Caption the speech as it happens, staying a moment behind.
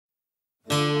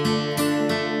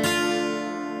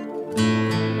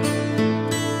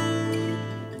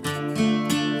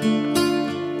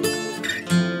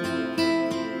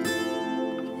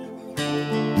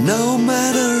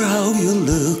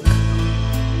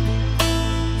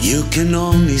You can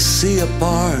only see a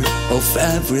part of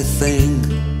everything.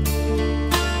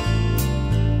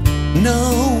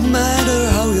 No matter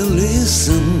how you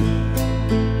listen,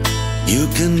 you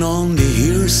can only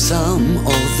hear some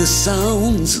of the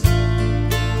sounds.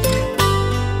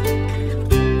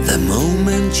 The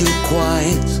moment you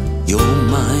quiet your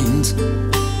mind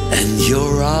and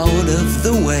you're out of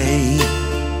the way,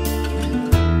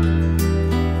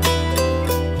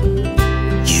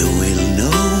 you will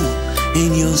know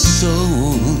in your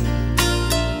soul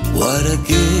what a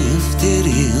gift it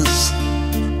is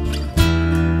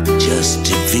just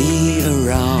to be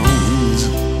around,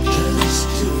 just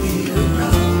to be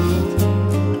around.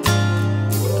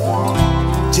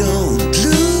 Don't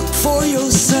look for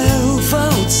yourself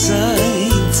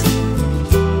outside.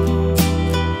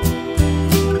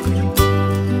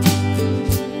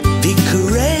 Be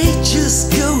courageous,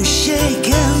 go shake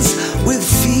hands with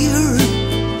fear,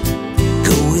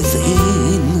 go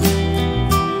within.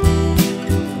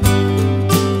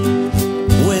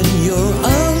 When you're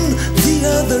on the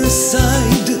other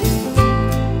side,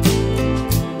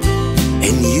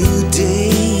 a new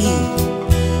day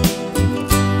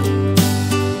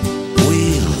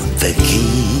will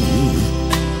begin.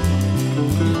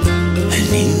 A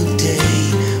new day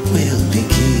will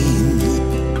begin.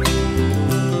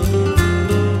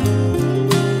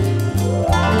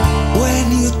 When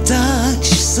you touch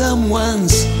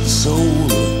someone's soul,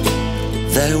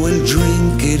 they will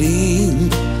drink it in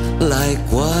like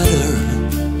water.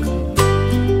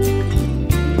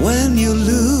 When you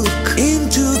look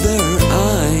into their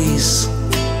eyes,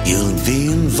 you'll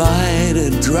be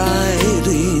invited right